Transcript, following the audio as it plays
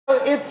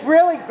It's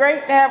really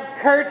great to have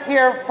Kurt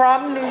here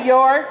from New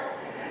York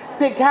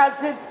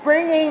because it's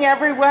bringing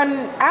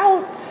everyone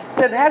out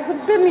that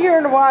hasn't been here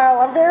in a while.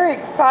 I'm very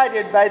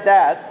excited by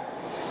that.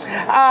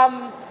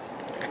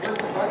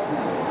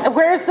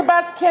 Where's the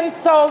bus? Ken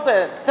sold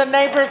it. The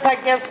neighbors, I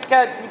guess,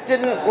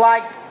 didn't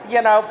like,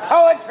 you know,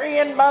 poetry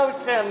in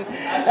motion.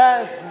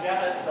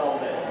 Janet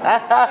sold it.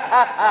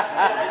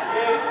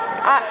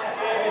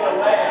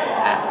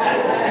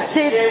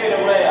 She gave it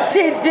away.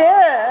 She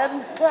did.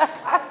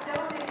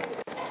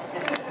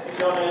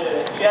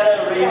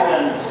 Janet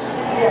reasons.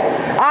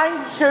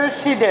 I'm sure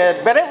she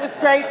did, but it was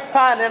great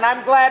fun, and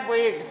I'm glad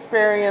we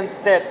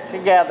experienced it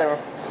together.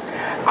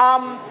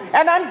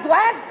 And I'm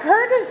glad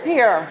Kurt is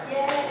here.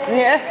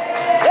 Yeah.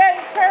 Hey,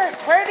 Kurt,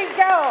 where'd he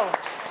go?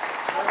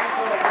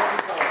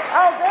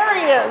 Oh, there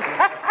he is.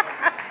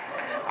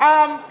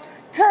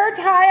 Kurt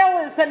Heyl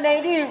is a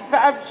native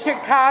of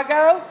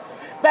Chicago,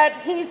 but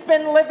he's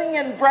been living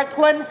in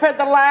Brooklyn for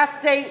the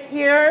last 8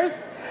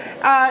 years,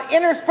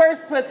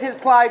 interspersed with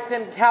his life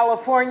in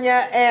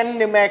California and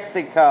New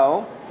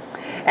Mexico.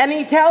 And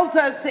he tells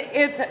us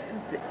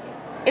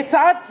it's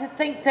odd to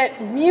think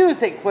that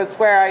music was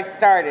where I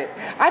started.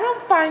 I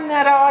don't find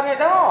that odd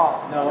at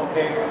all. No,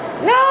 okay.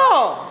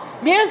 No,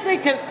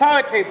 music is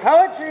poetry.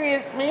 Poetry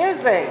is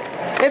music.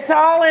 It's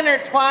all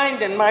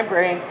intertwined in my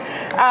brain.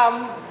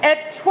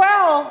 At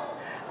 12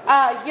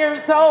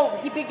 years old,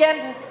 he began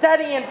to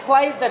study and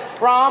play the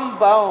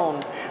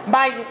trombone,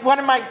 one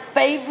of my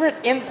favorite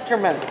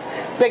instruments,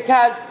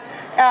 because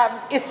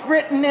it's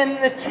written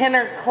in the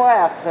tenor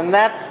clef, and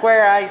that's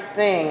where I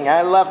sing.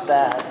 I love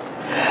that.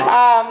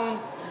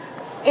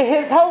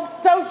 His whole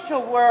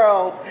social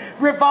world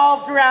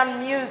revolved around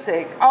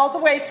music, all the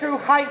way through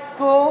high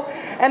school,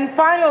 and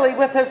finally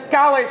with a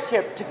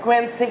scholarship to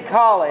Quincy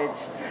College.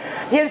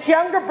 His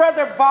younger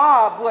brother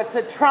Bob was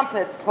a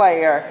trumpet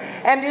player,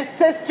 and his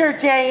sister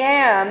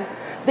Jayanne,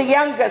 the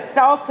youngest,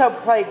 also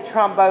played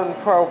trombone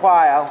for a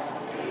while.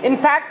 In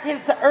fact,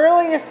 his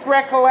earliest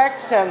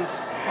recollections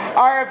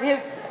are of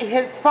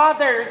his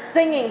father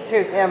singing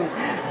to him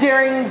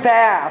during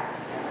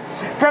baths.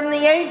 From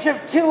the age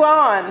of 2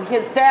 on,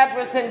 his dad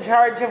was in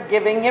charge of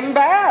giving him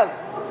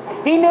baths.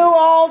 He knew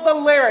all the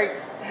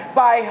lyrics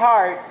by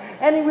heart,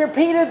 and he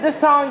repeated the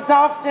songs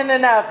often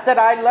enough that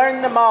I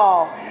learned them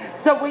all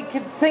so we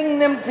could sing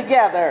them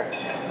together.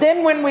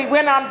 Then when we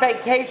went on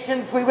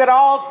vacations, we would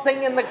all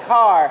sing in the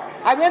car.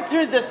 I went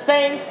through the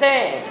same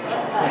thing.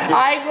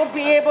 I will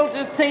be able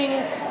to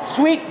sing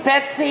Sweet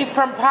Betsy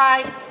from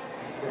Pike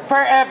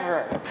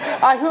forever.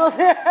 I will.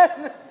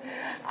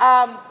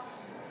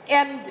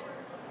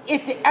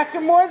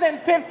 After more than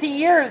 50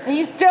 years,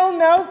 he still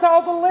knows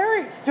all the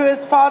lyrics to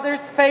his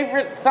father's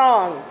favorite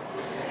songs.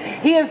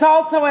 He is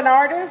also an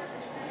artist,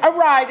 a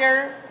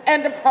writer,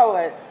 and a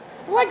poet,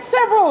 like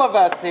several of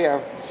us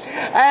here.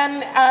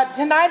 And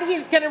tonight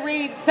he's going to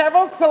read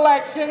several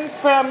selections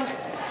from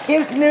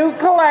his new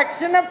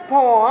collection of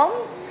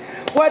poems,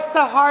 What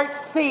the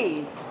Heart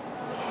Sees.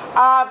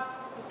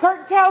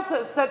 Kurt tells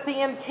us that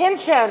the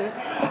intention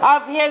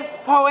of his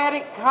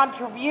poetic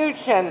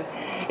contribution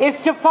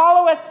is to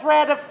follow a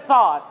thread of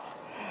thought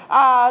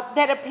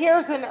that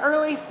appears in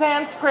early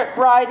Sanskrit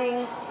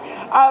writing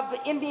of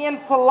Indian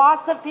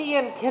philosophy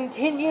and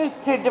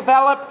continues to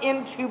develop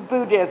into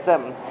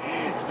Buddhism.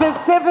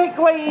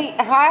 Specifically,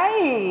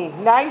 hi,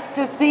 nice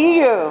to see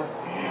you.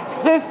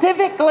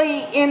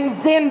 Specifically in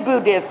Zen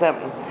Buddhism.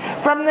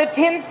 From the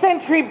 10th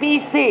century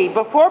BC,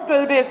 before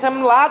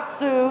Buddhism, Lao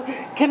Tzu,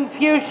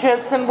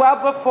 Confucius, and well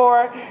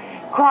before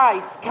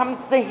Christ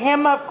comes the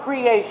hymn of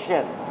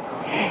creation.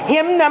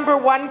 Hymn number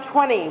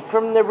 120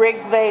 from the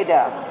Rig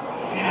Veda.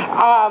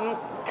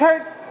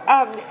 Kurt,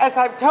 as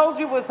I've told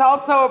you, was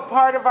also a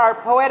part of our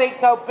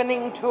poetic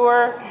opening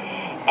tour,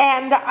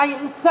 and I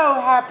am so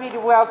happy to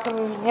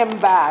welcome him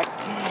back.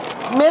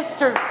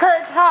 Mr.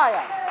 Kurt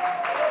Heyl.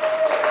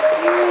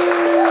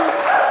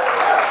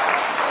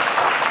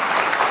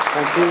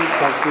 Thank you,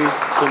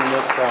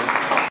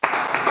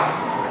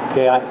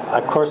 okay,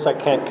 of course I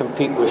can't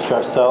compete with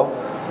Charcel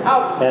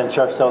and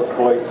Charcel's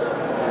voice,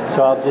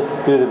 so I'll just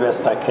do the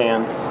best I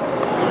can.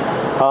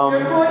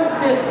 Your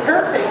voice is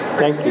perfect.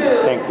 Thank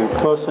you.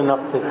 Close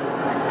enough to,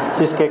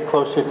 just get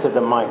closer to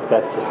the mic,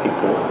 that's the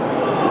secret.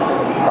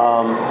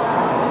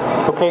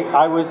 Okay,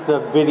 I was the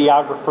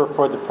videographer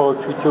for the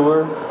poetry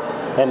tour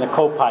and the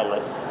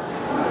co-pilot.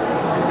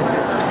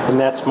 And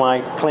that's my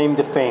claim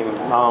to fame.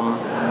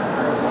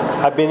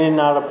 I've been in and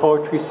out of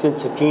poetry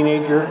since a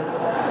teenager.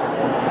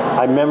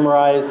 I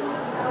memorized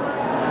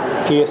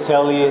T.S.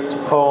 Eliot's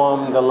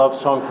poem, The Love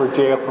Song for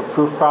Jail for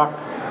Prufrock,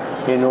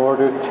 in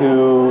order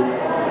to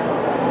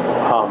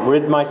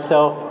rid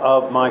myself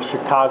of my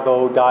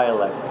Chicago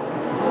dialect.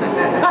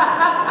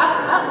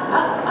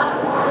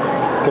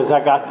 Because I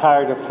got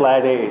tired of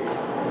flat A's.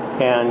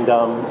 And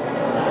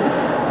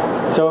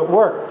so it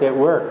worked.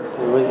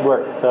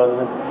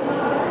 So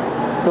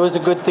it was a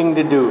good thing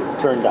to do, it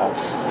turned out.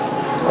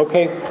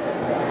 Okay.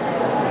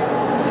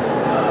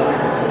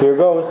 Here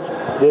goes.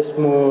 This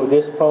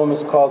poem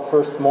is called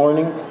First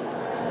Morning.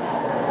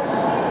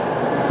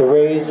 The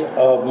rays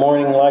of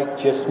morning light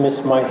just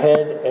miss my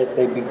head as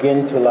they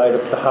begin to light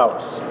up the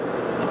house.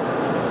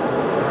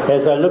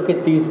 As I look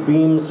at these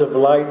beams of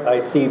light, I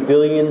see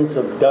billions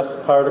of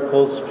dust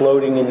particles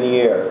floating in the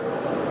air.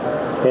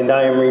 And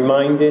I am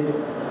reminded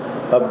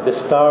of the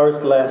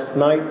stars last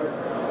night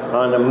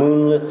on a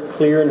moonless,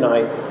 clear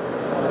night,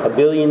 a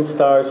billion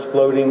stars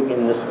floating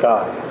in the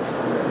sky.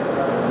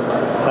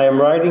 I am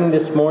writing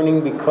this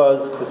morning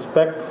because the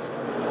specks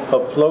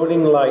of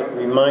floating light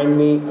remind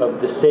me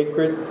of the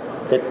sacred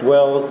that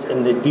dwells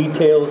in the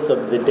details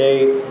of the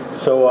day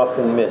so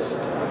often missed.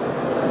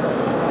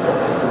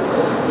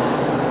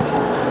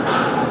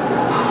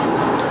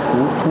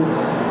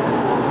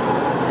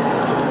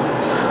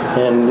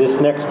 And this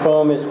next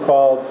poem is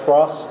called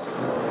Frost,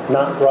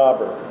 Not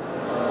Robber.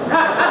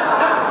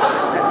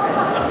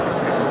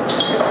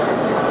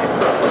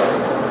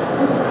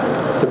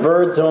 The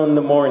birds own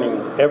the morning.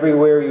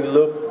 Everywhere you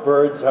look,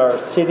 birds are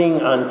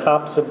sitting on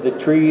tops of the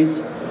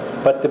trees,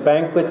 but the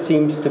banquet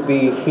seems to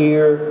be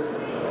here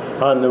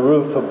on the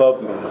roof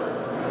above me.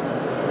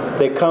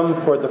 They come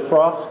for the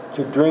frost,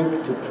 to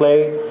drink, to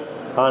play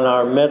on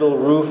our metal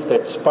roof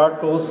that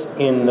sparkles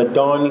in the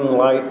dawning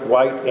light,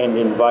 white and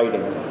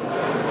inviting.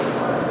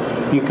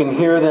 You can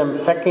hear them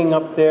pecking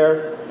up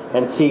there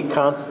and see a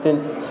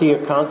constant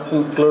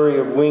flurry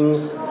of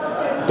wings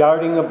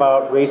darting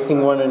about,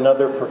 racing one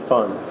another for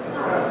fun.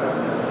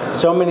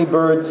 So many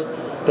birds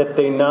that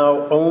they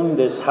now own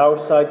this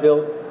house I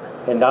built,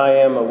 and I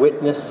am a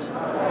witness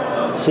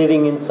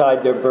sitting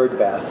inside their bird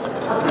bath.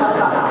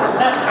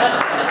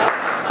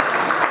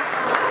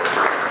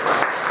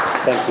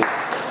 Thank you.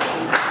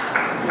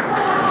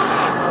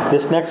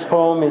 This next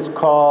poem is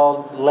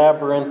called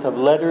Labyrinth of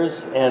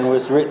Letters and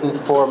was written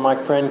for my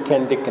friend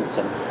Ken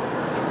Dickinson.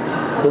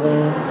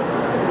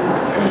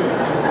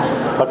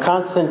 A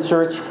constant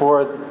search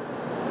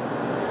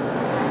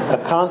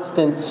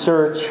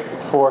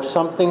for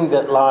something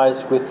that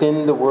lies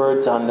within the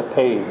words on the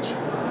page.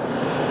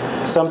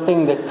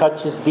 Something that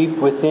touches deep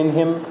within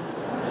him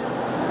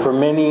from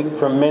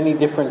many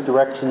different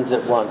directions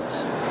at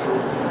once.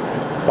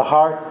 The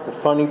heart, the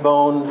funny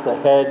bone, the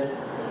head,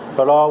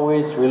 but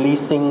always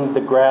releasing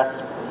the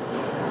grasp,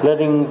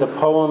 letting the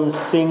poems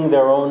sing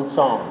their own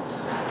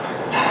songs.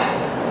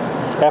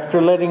 After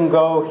letting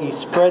go, he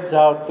spreads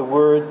out the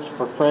words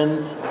for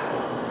friends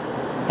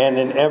and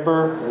an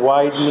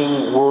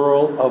ever-widening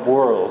whirl of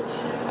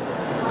worlds,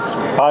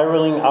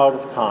 spiraling out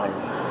of time.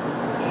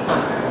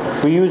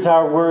 We use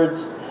our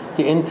words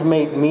to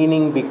intimate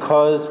meaning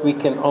because we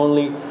can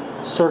only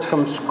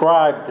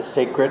circumscribe the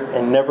sacred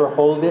and never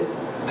hold it,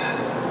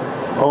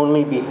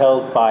 only be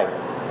held by it.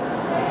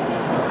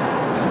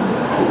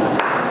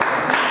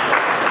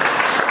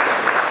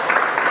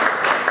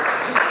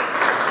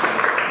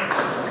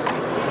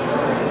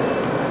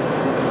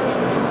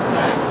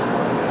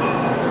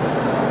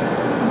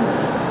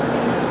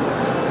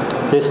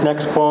 This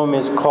next poem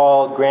is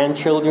called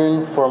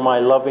Grandchildren for My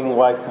Loving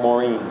Wife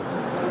Maureen.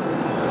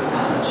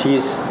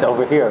 She's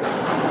over here.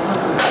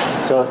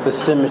 So it's the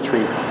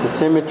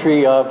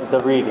symmetry of the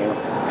reading.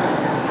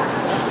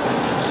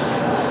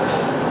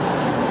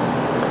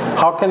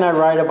 How can I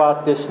write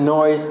about this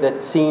noise that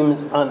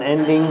seems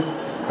unending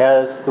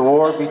as the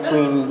war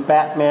between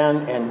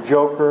Batman and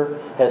Joker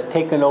has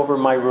taken over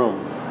my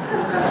room?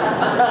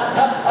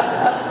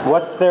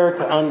 What's there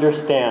to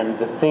understand?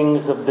 The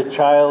things of the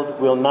child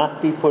will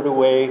not be put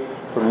away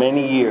for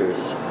many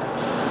years.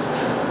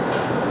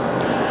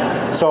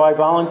 So I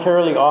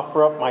voluntarily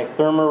offer up my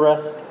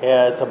thermarest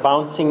as a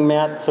bouncing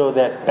mat so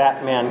that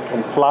Batman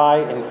can fly.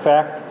 In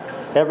fact,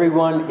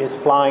 everyone is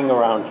flying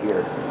around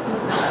here.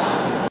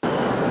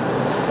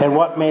 And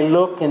what may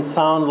look and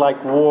sound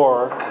like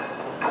war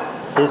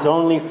is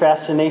only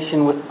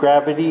fascination with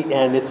gravity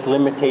and its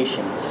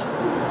limitations.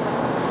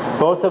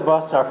 Both of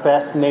us are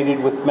fascinated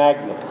with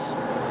magnets.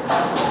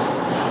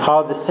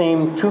 How the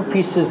same two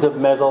pieces of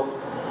metal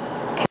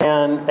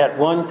can at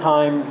one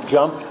time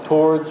jump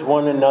towards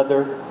one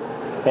another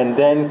and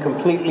then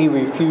completely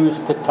refuse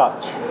to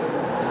touch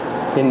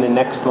in the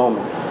next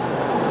moment.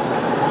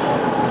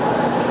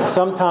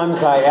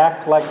 Sometimes I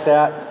act like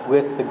that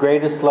with the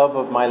greatest love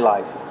of my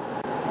life.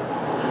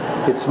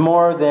 It's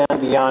more than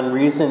beyond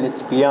reason,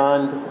 it's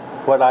beyond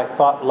what I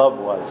thought love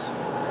was.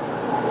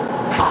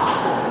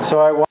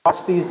 So I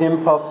watch these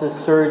impulses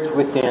surge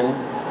within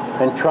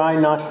and try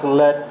not to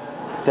let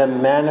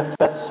them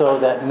manifest so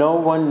that no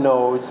one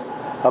knows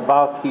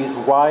about these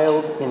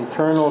wild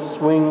internal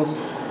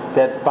swings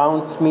that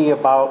bounce me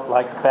about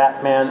like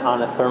Batman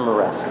on a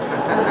thermarest.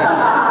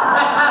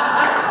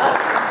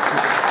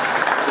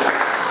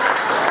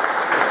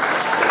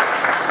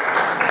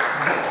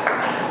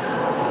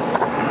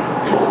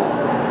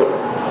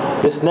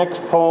 This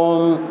next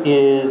poem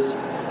is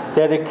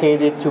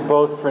dedicated to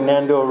both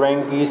Fernando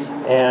Aranguiz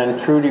and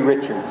Trudi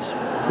Richards,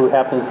 who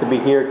happens to be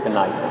here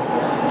tonight.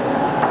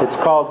 It's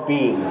called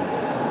Being.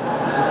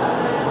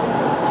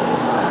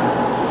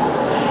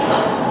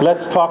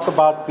 Let's talk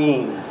about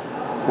being.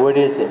 What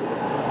is it?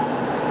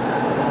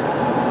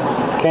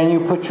 Can you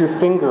put your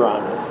finger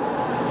on it?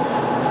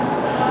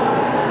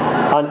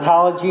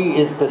 Ontology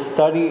is the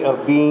study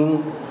of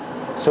being,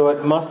 so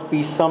it must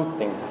be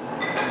something.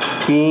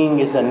 Being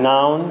is a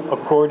noun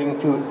according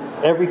to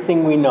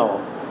everything we know.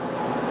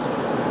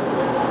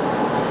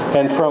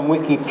 And from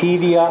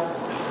Wikipedia,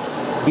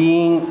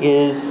 being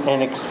is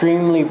an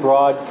extremely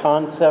broad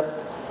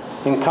concept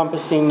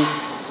encompassing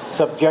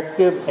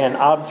subjective and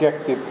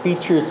objective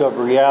features of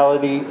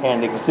reality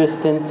and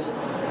existence.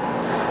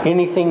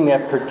 Anything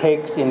that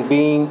partakes in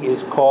being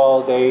is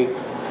called a ...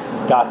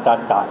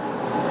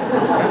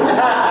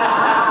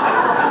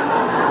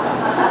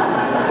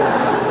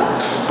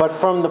 But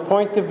from the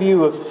point of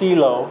view of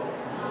Heyl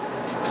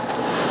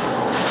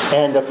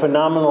and a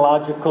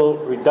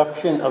phenomenological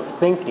reduction of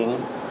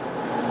thinking,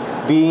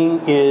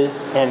 being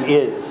is and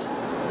is.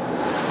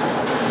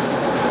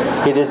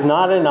 It is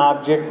not an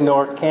object,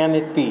 nor can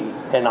it be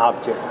an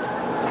object.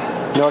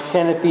 Nor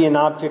can it be an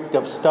object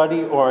of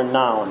study or a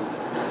noun,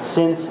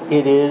 since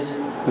it is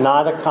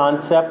not a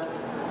concept,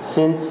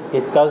 since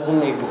it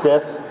doesn't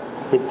exist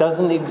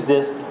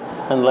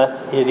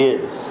unless it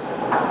is.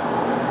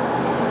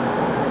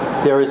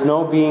 There is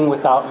no being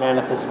without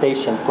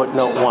manifestation,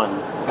 footnote 1.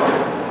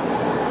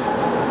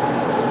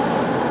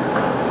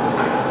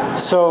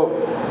 So,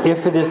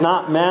 if it is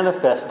not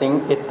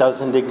manifesting, it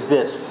doesn't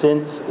exist,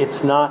 since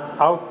it's not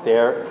out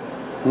there,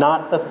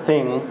 not a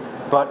thing,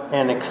 but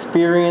an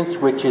experience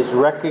which is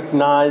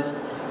recognized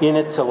in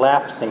its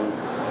elapsing.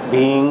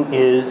 Being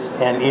is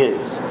and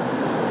is.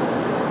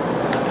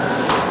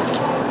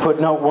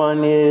 Footnote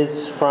 1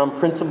 is from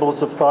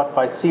Principles of Thought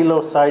by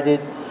Heyl, cited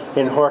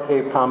in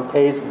Jorge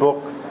Pompey's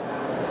book,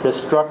 The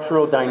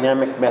Structural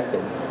Dynamic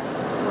Method.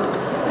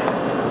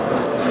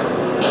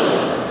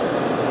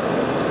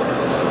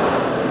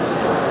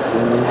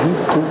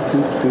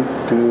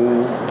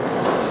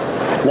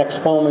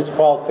 Next poem is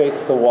called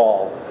Face the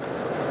Wall.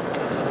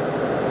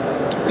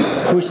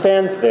 Who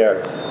stands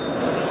there?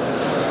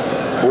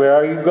 Where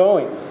are you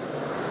going?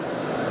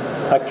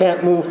 I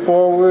can't move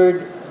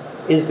forward.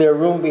 Is there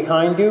room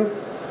behind you?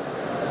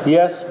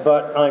 Yes,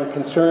 but I'm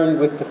concerned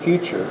with the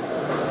future.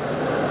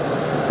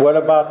 What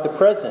about the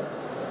present?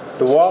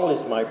 The wall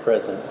is my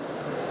present.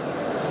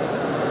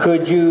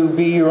 Could you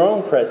be your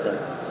own present?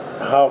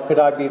 How could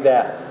I be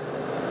that?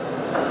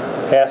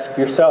 Ask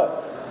yourself.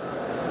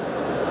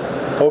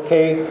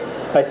 Okay,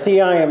 I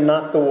see I am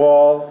not the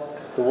wall.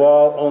 The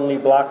wall only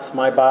blocks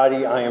my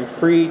body. I am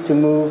free to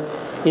move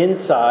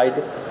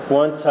inside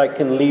once I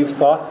can leave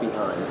thought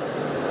behind.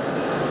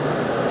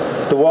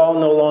 The wall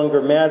no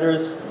longer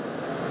matters,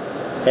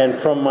 and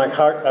from my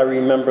heart I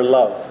remember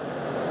love.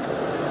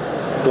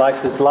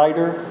 Life is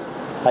lighter.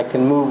 I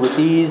can move with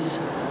ease.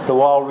 The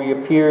wall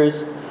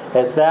reappears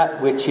as that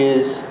which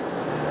is,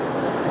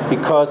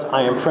 because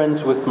I am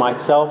friends with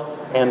myself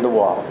and the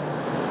wall.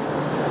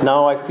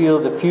 Now I feel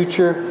the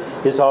future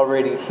is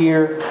already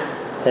here,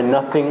 and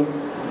nothing,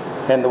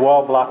 and the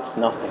wall blocks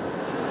nothing.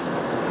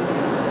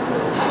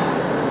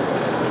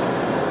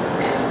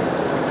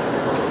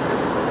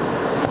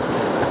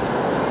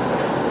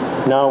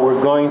 Now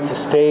we're going to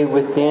stay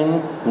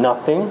within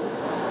nothing.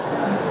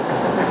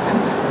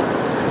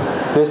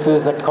 This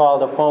is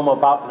called a poem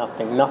about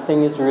nothing.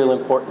 Nothing is real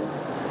important.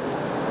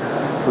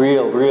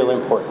 Real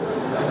important.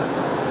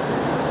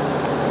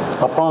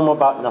 A poem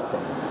about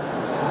nothing.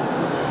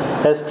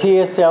 As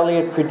T.S.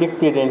 Eliot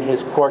predicted in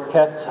his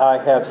quartets, I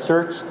have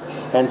searched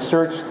and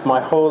searched my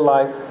whole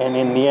life, and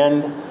in the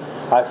end,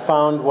 I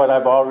found what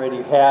I've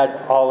already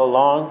had all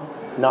along,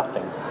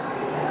 nothing.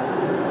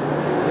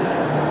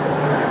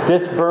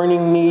 This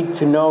burning need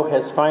to know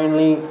has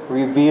finally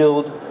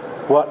revealed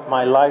what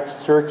my life's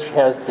search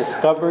has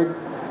discovered,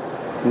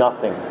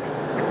 nothing.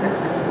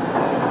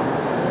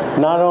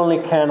 Not only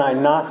can I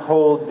not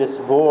hold this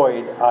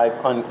void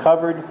I've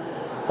uncovered,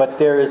 but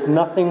there is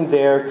nothing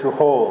there to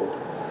hold.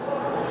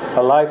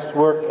 A life's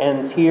work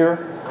ends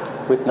here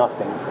with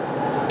nothing.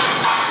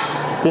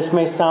 This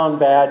may sound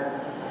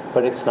bad,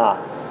 but it's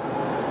not.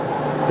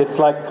 It's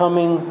like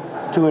coming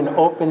to an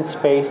open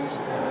space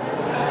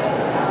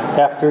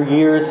after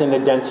years in a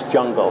dense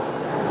jungle.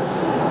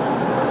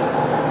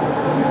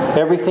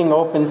 Everything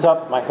opens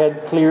up, my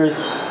head clears,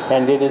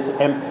 and it is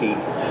empty.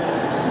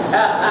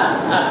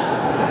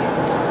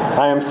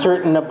 I am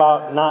certain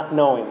about not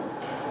knowing.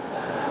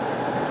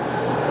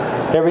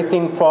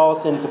 Everything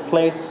falls into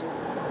place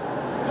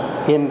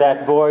in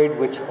that void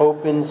which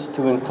opens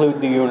to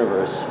include the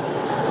universe.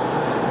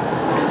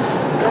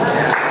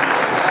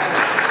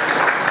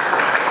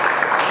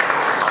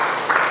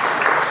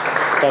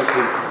 Thank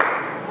you.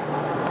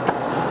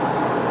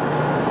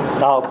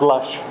 I'll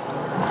blush.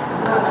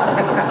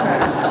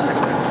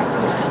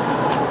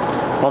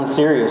 I'm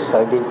serious,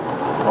 I do.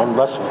 I'm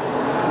blushing.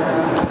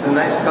 It's a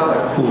nice color.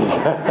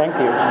 Yeah, thank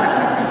you.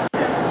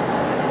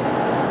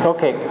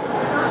 Okay,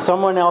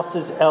 Someone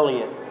Else's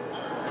Eliot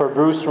for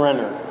Bruce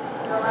Renner.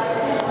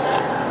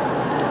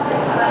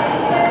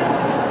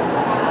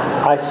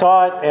 I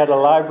saw it at a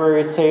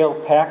library sale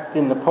packed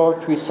in the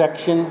poetry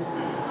section.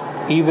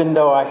 Even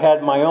though I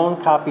had my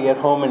own copy at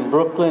home in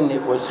Brooklyn,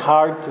 it was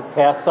hard to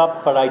pass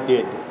up, but I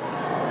did.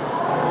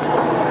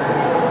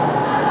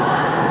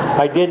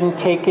 I didn't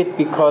take it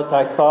because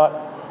I thought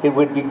it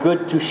would be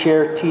good to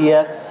share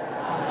T.S.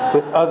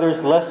 with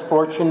others less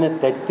fortunate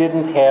that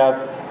didn't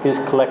have his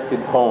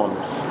collected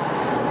poems.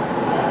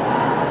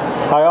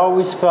 I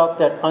always felt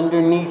that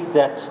underneath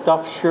that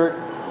stuffed shirt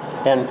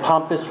and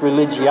pompous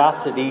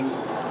religiosity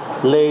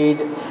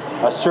laid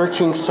a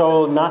searching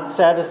soul not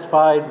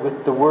satisfied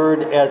with the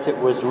word as it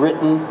was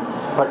written,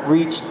 but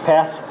reached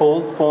past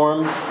old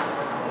forms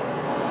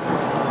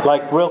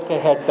like Rilke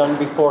had done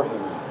before him.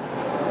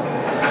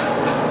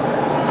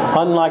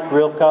 Unlike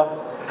Rilke,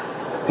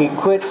 he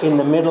quit in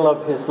the middle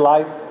of his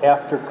life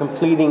after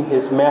completing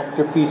his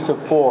masterpiece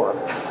of 4.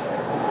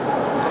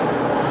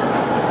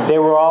 They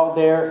were all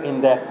there in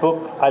that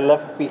book I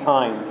left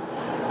behind,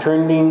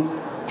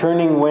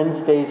 turning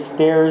Wednesday's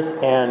stairs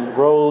and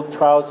rolled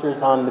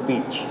trousers on the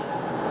beach.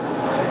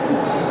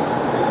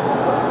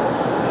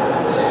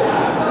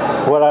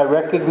 What I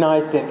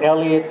recognized in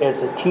Eliot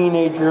as a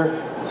teenager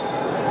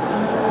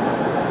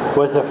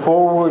was a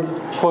forward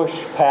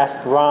push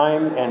past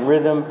rhyme and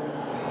rhythm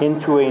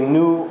into a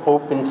new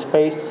open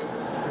space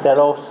that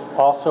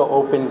also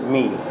opened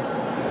me.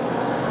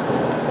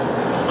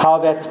 How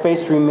that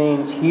space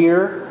remains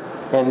here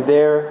and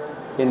there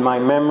in my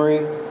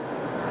memory,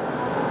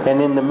 and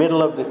in the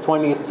middle of the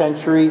 20th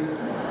century,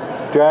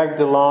 dragged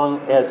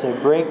along as a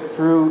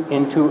breakthrough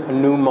into a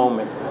new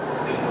moment.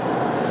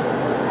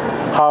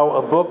 How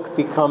a book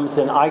becomes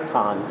an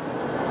icon,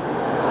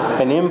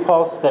 an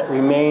impulse that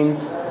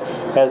remains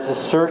as a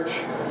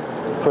search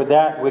for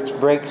that which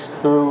breaks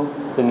through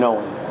the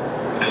knowing.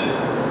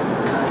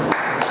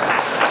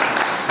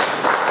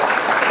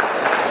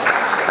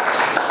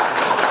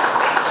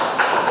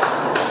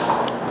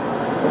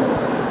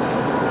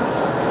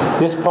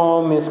 This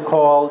poem is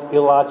called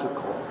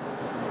Illogical.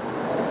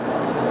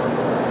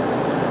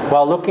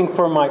 While looking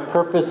for my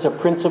purpose, a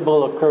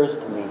principle occurs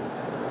to me.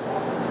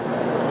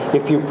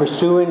 If you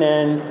pursue an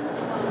end,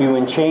 you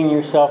enchain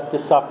yourself to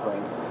suffering.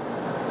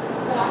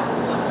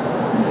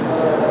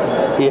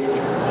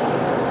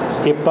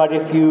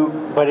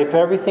 But if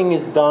everything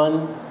is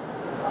done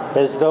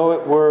as though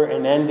it were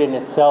an end in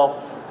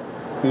itself,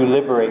 you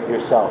liberate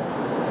yourself.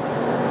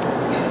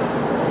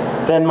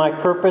 Then my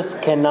purpose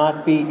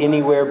cannot be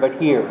anywhere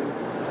but here.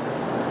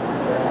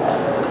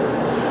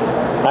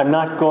 I'm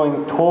not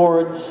going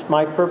towards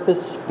my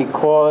purpose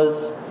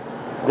because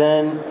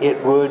then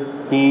it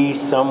would be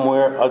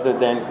somewhere other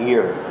than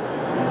here.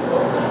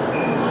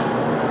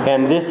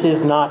 And this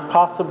is not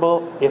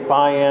possible if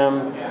I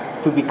am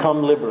to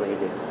become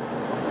liberated.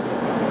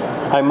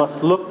 I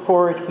must look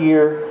for it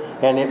here,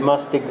 and it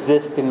must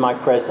exist in my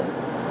present.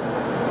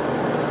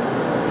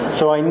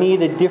 So I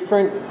need a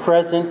different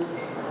present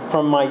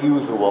from my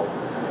usual.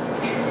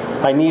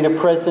 I need a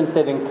present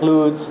that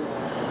includes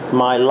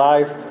my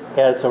life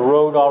as a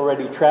road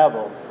already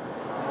traveled,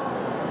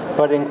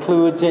 but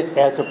includes it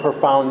as a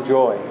profound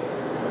joy.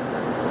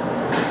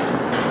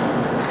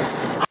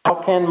 How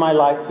can my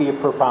life be a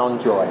profound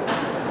joy?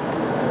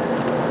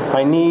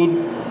 I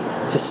need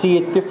to see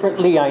it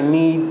differently. I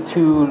need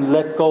to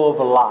let go of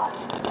a lot.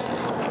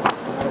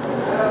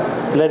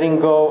 Letting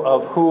go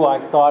of who I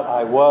thought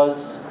I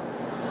was,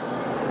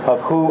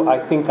 of who I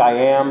think I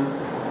am,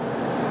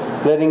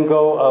 letting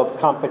go of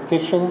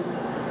competition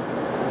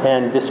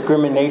and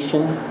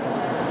discrimination,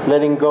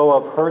 letting go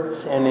of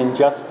hurts and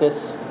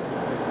injustice,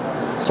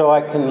 so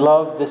I can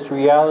love this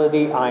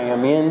reality I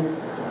am in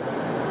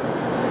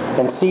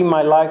and see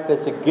my life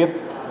as a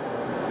gift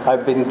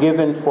I've been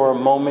given for a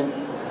moment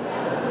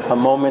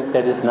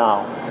that is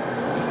now.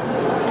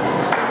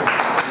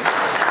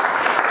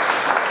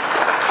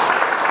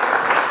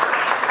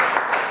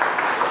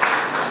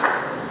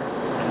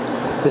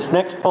 This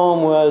next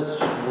poem was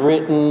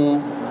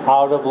written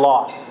out of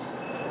loss.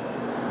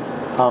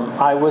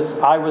 I was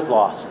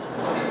lost.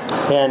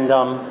 And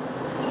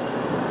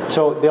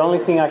so the only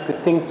thing I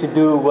could think to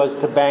do was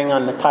to bang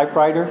on the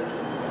typewriter.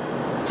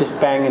 Just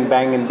bang and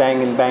bang and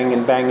bang and bang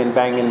and bang and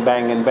bang and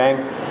bang and bang.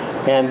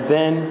 And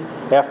then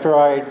after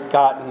I'd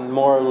gotten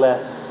more or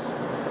less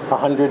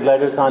 100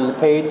 letters on the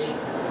page,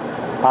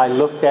 I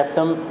looked at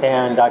them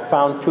and I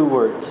found 2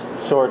 words,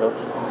 sort of.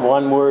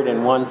 One word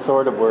and one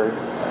sort of word.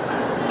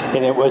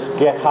 And it was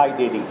Get High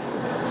Diddy.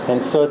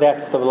 And so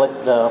that's the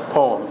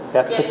poem.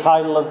 That's the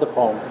title of the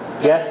poem.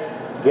 Get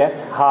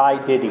High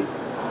Diddy.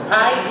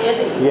 High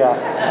Diddy.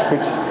 Yeah.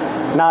 It's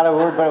not a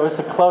word, but it was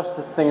the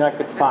closest thing I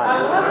could find.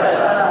 I love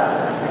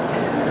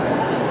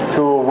it.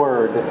 To a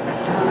word.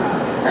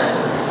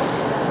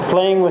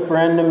 Playing with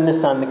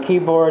randomness on the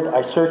keyboard,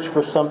 I search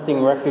for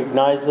something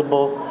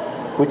recognizable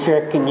which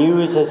I can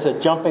use as a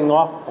jumping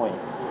off point.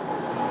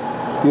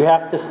 You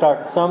have to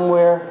start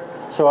somewhere,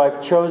 so I've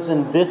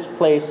chosen this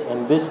place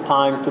and this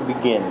time to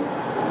begin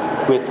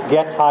with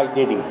Get High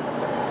Diddy.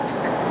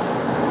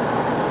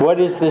 What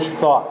is this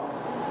thought?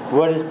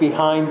 What is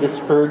behind this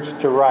urge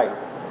to write?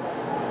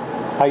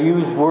 I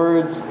use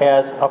words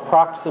as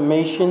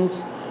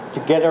approximations to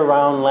get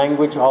around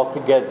language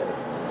altogether,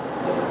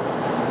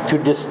 to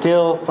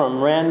distill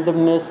from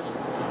randomness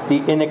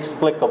the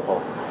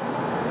inexplicable.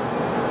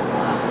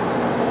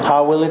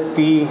 How will it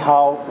be?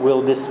 How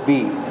will this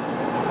be?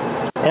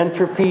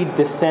 Entropy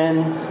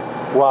descends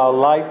while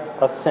life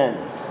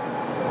ascends.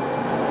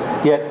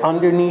 Yet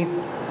underneath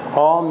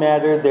all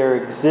matter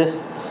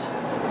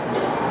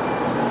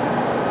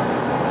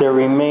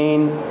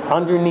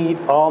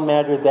underneath all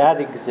matter that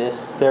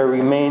exists, there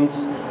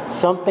remains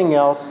something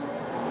else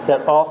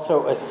that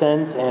also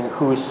ascends and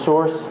whose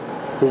source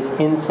is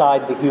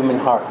inside the human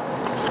heart.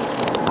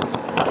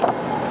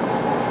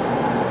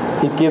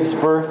 It gives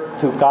birth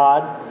to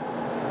God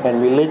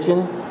and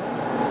religion,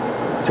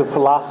 to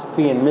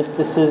philosophy and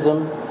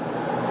mysticism,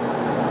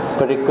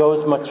 but it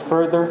goes much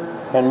further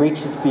and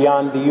reaches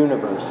beyond the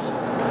universe,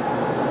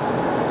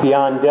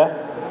 beyond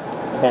death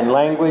and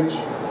language.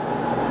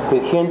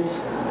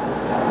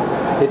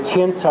 Its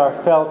hints are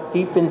felt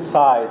deep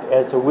inside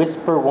as a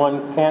whisper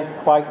one can't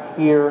quite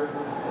hear,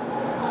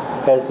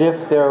 as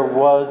if there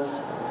was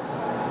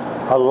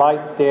a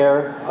light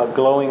there, a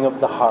glowing of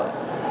the heart.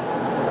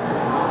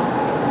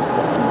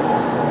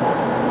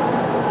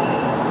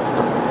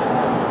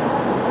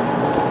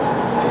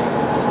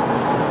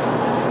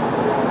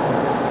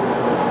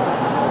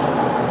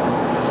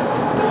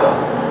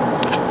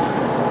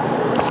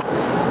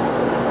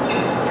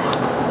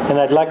 And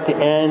I'd like to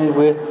end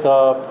with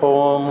a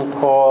poem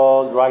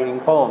called Writing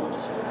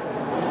Poems.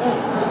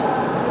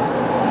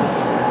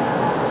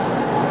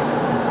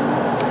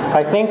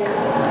 I think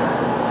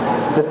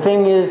the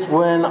thing is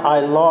when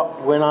I'm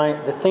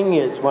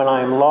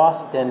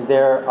lost and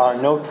there are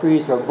no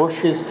trees or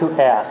bushes to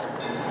ask,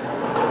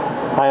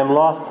 I am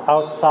lost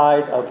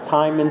outside of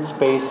time and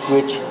space,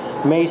 which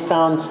may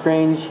sound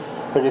strange,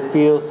 but it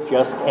feels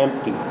just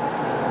empty.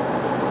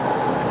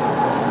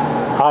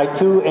 I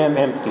too am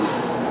empty.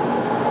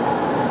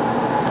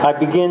 I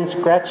begin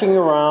scratching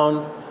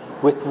around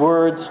with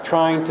words,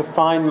 trying to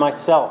find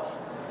myself,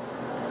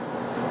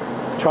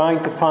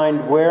 trying to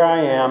find where I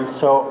am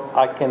so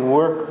I can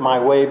work my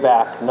way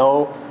back.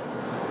 No,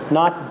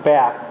 not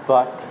back,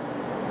 but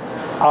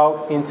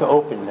out into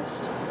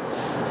openness.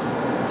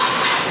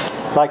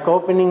 Like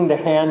opening the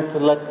hand to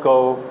let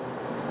go,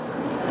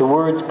 the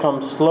words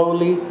come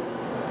slowly,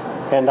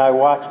 and I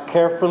watch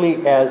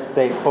carefully as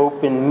they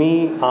open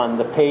me on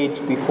the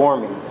page before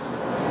me.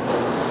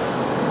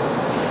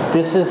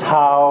 This is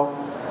how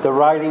the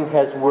writing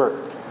has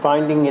worked,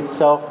 finding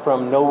itself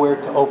from nowhere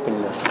to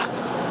openness.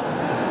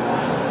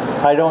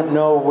 I don't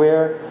know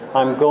where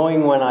I'm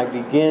going when I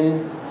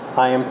begin.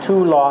 I am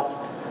too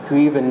lost to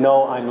even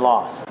know I'm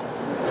lost.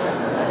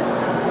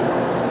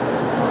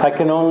 I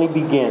can only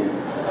begin.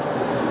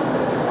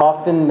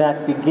 Often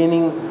that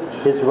beginning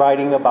is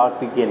writing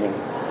about beginning.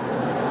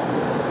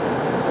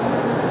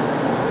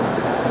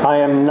 I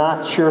am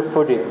not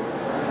sure-footed.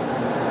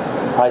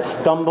 I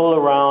stumble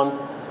around,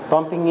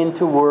 bumping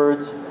into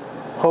words,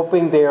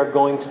 hoping they are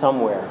going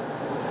somewhere.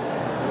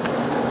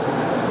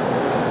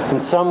 In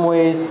some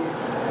ways,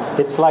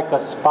 it's like a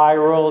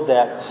spiral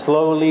that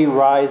slowly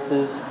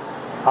rises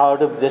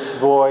out of this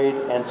void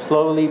and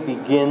slowly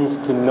begins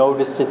to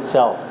notice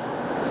itself.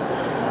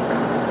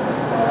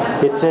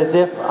 It's as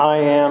if I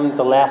am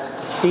the last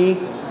to see,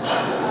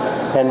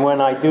 and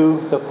when I do,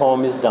 the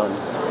poem is done.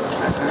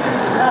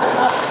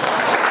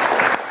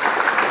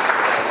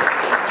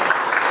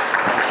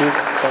 Thank you,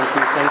 thank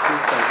you, thank you,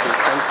 thank you,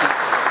 thank you.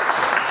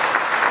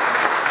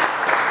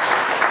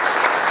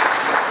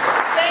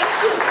 Thank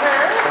you, sir.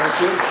 Thank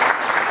you.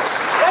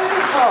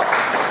 Wonderful.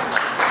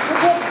 You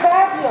did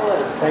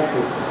fabulous. Thank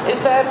you. Is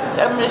that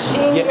a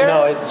machine yours?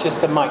 No, it's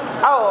just a mic.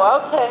 Oh,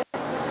 okay.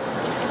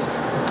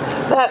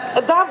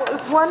 That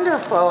was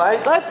wonderful.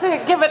 Let's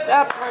give it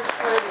up for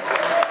Trudi.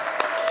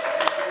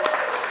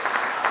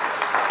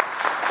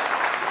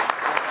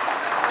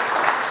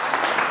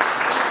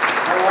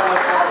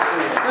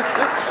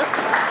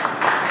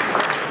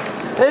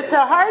 It's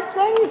a hard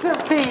thing to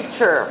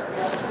feature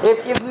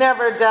if you've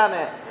never done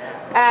it.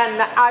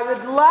 And I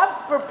would love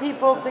for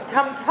people to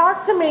come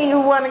talk to me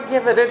who want to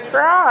give it a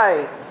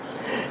try.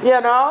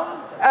 You know?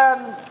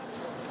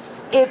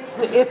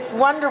 It's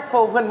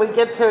wonderful when we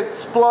get to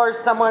explore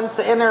someone's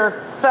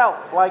inner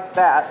self like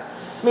that.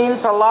 It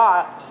means a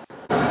lot.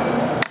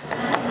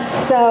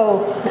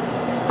 So,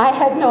 I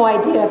had no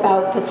idea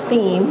about the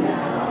theme,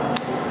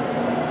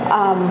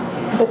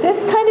 but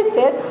this kind of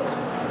fits.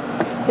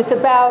 It's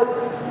about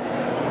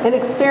an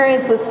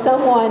experience with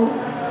someone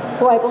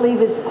who I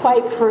believe is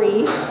quite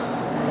free,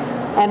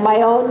 and my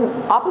own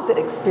opposite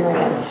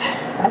experience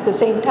at the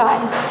same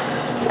time.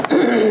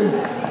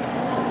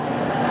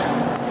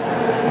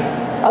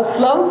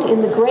 Afloat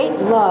in the great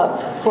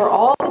love for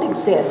all that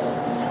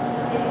exists,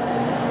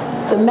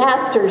 the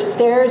Master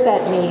stares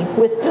at me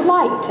with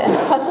delight and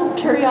puzzled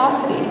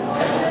curiosity,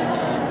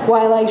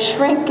 while I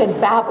shrink and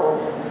babble,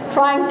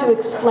 trying to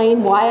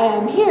explain why I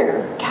am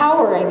here,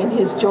 cowering in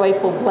his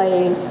joyful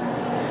blaze.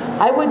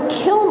 I would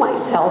kill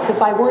myself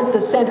if I weren't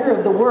the center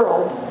of the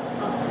world.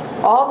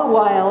 All the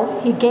while,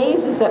 he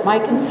gazes at my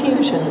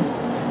confusion,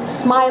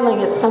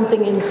 smiling at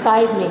something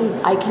inside me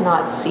I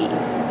cannot see.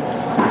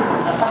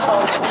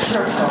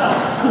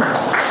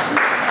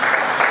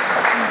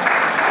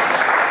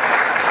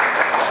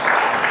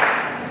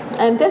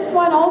 And this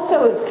one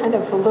also is kind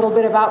of a little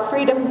bit about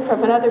freedom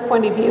from another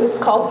point of view. It's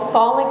called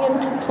Falling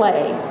into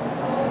Play.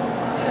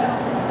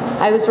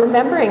 I was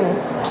remembering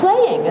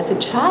playing as a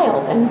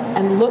child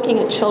and looking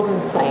at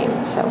children playing.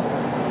 So,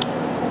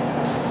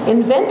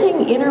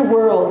 inventing inner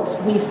worlds,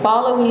 we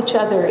follow each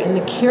other in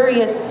the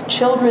curious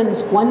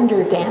children's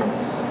wonder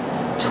dance,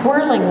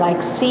 twirling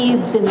like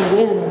seeds in the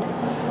wind,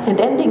 and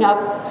ending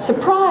up,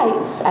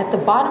 surprise, at the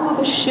bottom of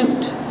a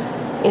chute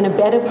in a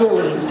bed of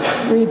lilies,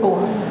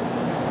 reborn.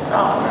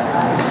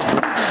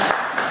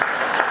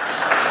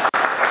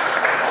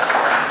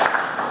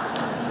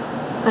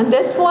 And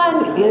this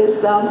one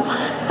is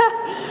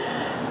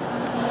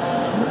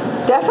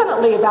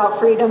definitely about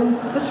freedom.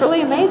 It's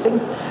really amazing.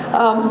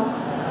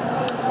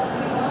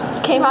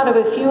 It came out of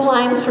a few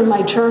lines from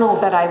my journal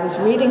that I was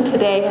reading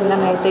today, and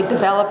then they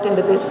developed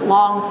into this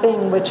long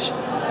thing, which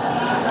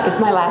is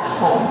my last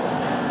poem.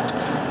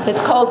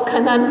 It's called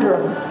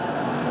Conundrum.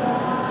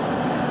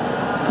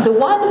 The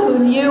one who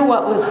knew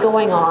what was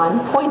going on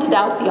pointed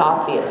out the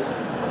obvious.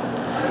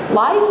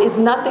 Life is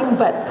nothing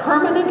but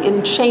permanent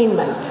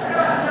enchainment,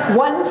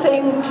 one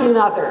thing to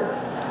another,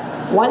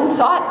 one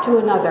thought to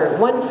another,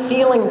 one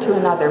feeling to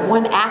another,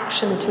 one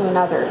action to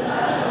another.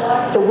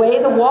 The way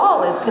the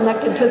wall is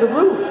connected to the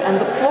roof and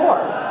the floor,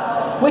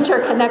 which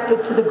are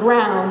connected to the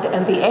ground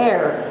and the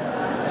air.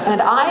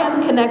 And I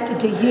am connected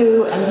to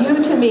you and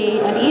you to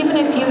me, and even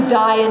if you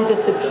die and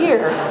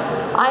disappear,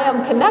 I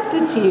am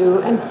connected to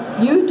you and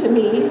you to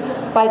me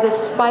by the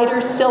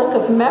spider silk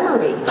of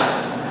memory,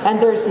 and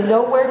there's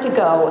nowhere to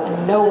go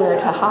and nowhere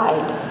to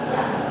hide.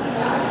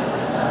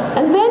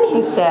 And then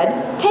he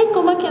said, take a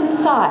look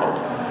inside.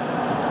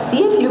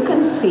 See if you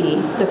can see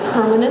the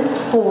permanent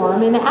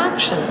form in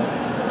action.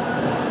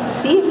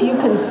 See if you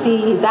can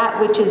see that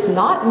which is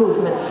not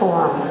movement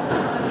form.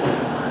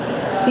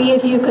 See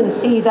if you can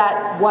see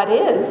that what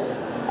is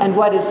and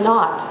what is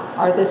not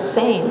are the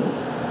same.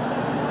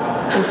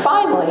 And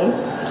finally,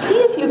 see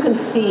if you can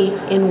see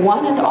in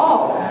one and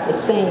all the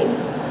same.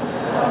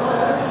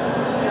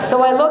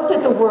 So I looked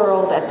at the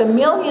world, at the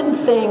million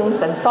things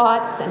and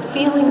thoughts and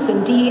feelings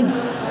and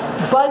deeds,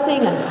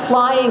 buzzing and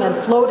flying and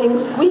floating,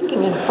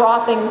 squeaking and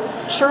frothing,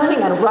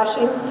 churning and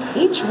rushing,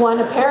 each one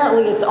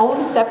apparently its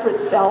own separate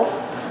self,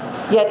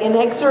 yet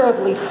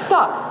inexorably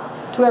stuck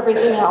to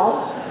everything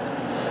else,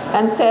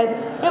 and said,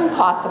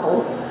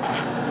 impossible.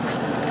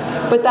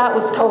 But that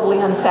was totally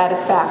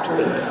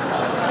unsatisfactory.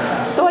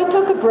 So I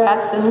took a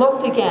breath and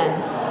looked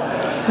again,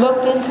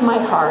 looked into my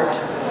heart,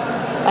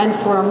 and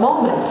for a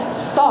moment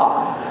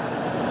saw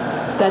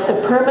that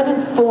the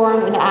permanent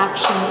form in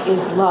action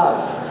is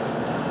love.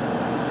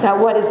 That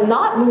what is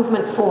not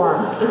movement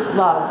form is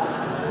love.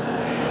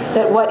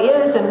 That what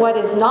is and what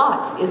is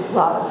not is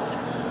love.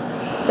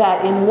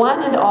 That in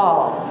one and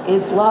all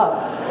is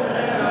love.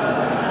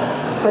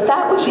 But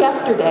that was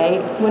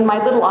yesterday when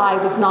my little eye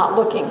was not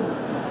looking.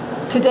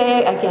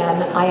 Today,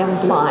 again, I am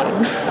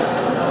blind.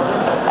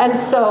 And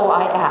so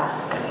I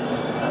ask,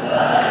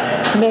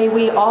 may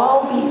we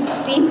all be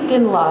steeped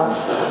in love.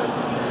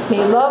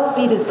 May love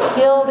be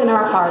distilled in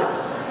our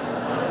hearts.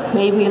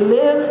 May we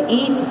live,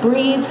 eat,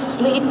 breathe,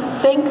 sleep,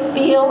 think,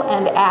 feel,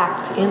 and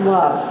act in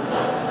love.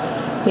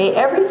 May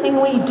everything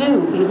we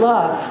do be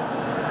love.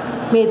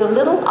 May the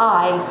little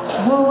I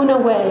swoon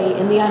away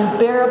in the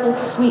unbearable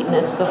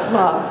sweetness of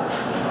love.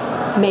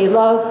 May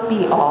love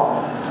be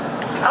all.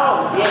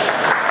 Oh,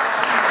 yeah.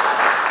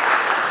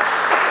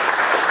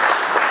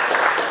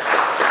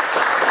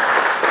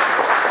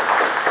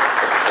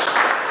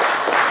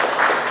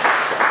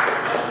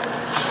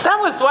 That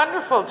was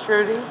wonderful,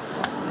 Trudi.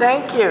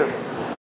 Thank you.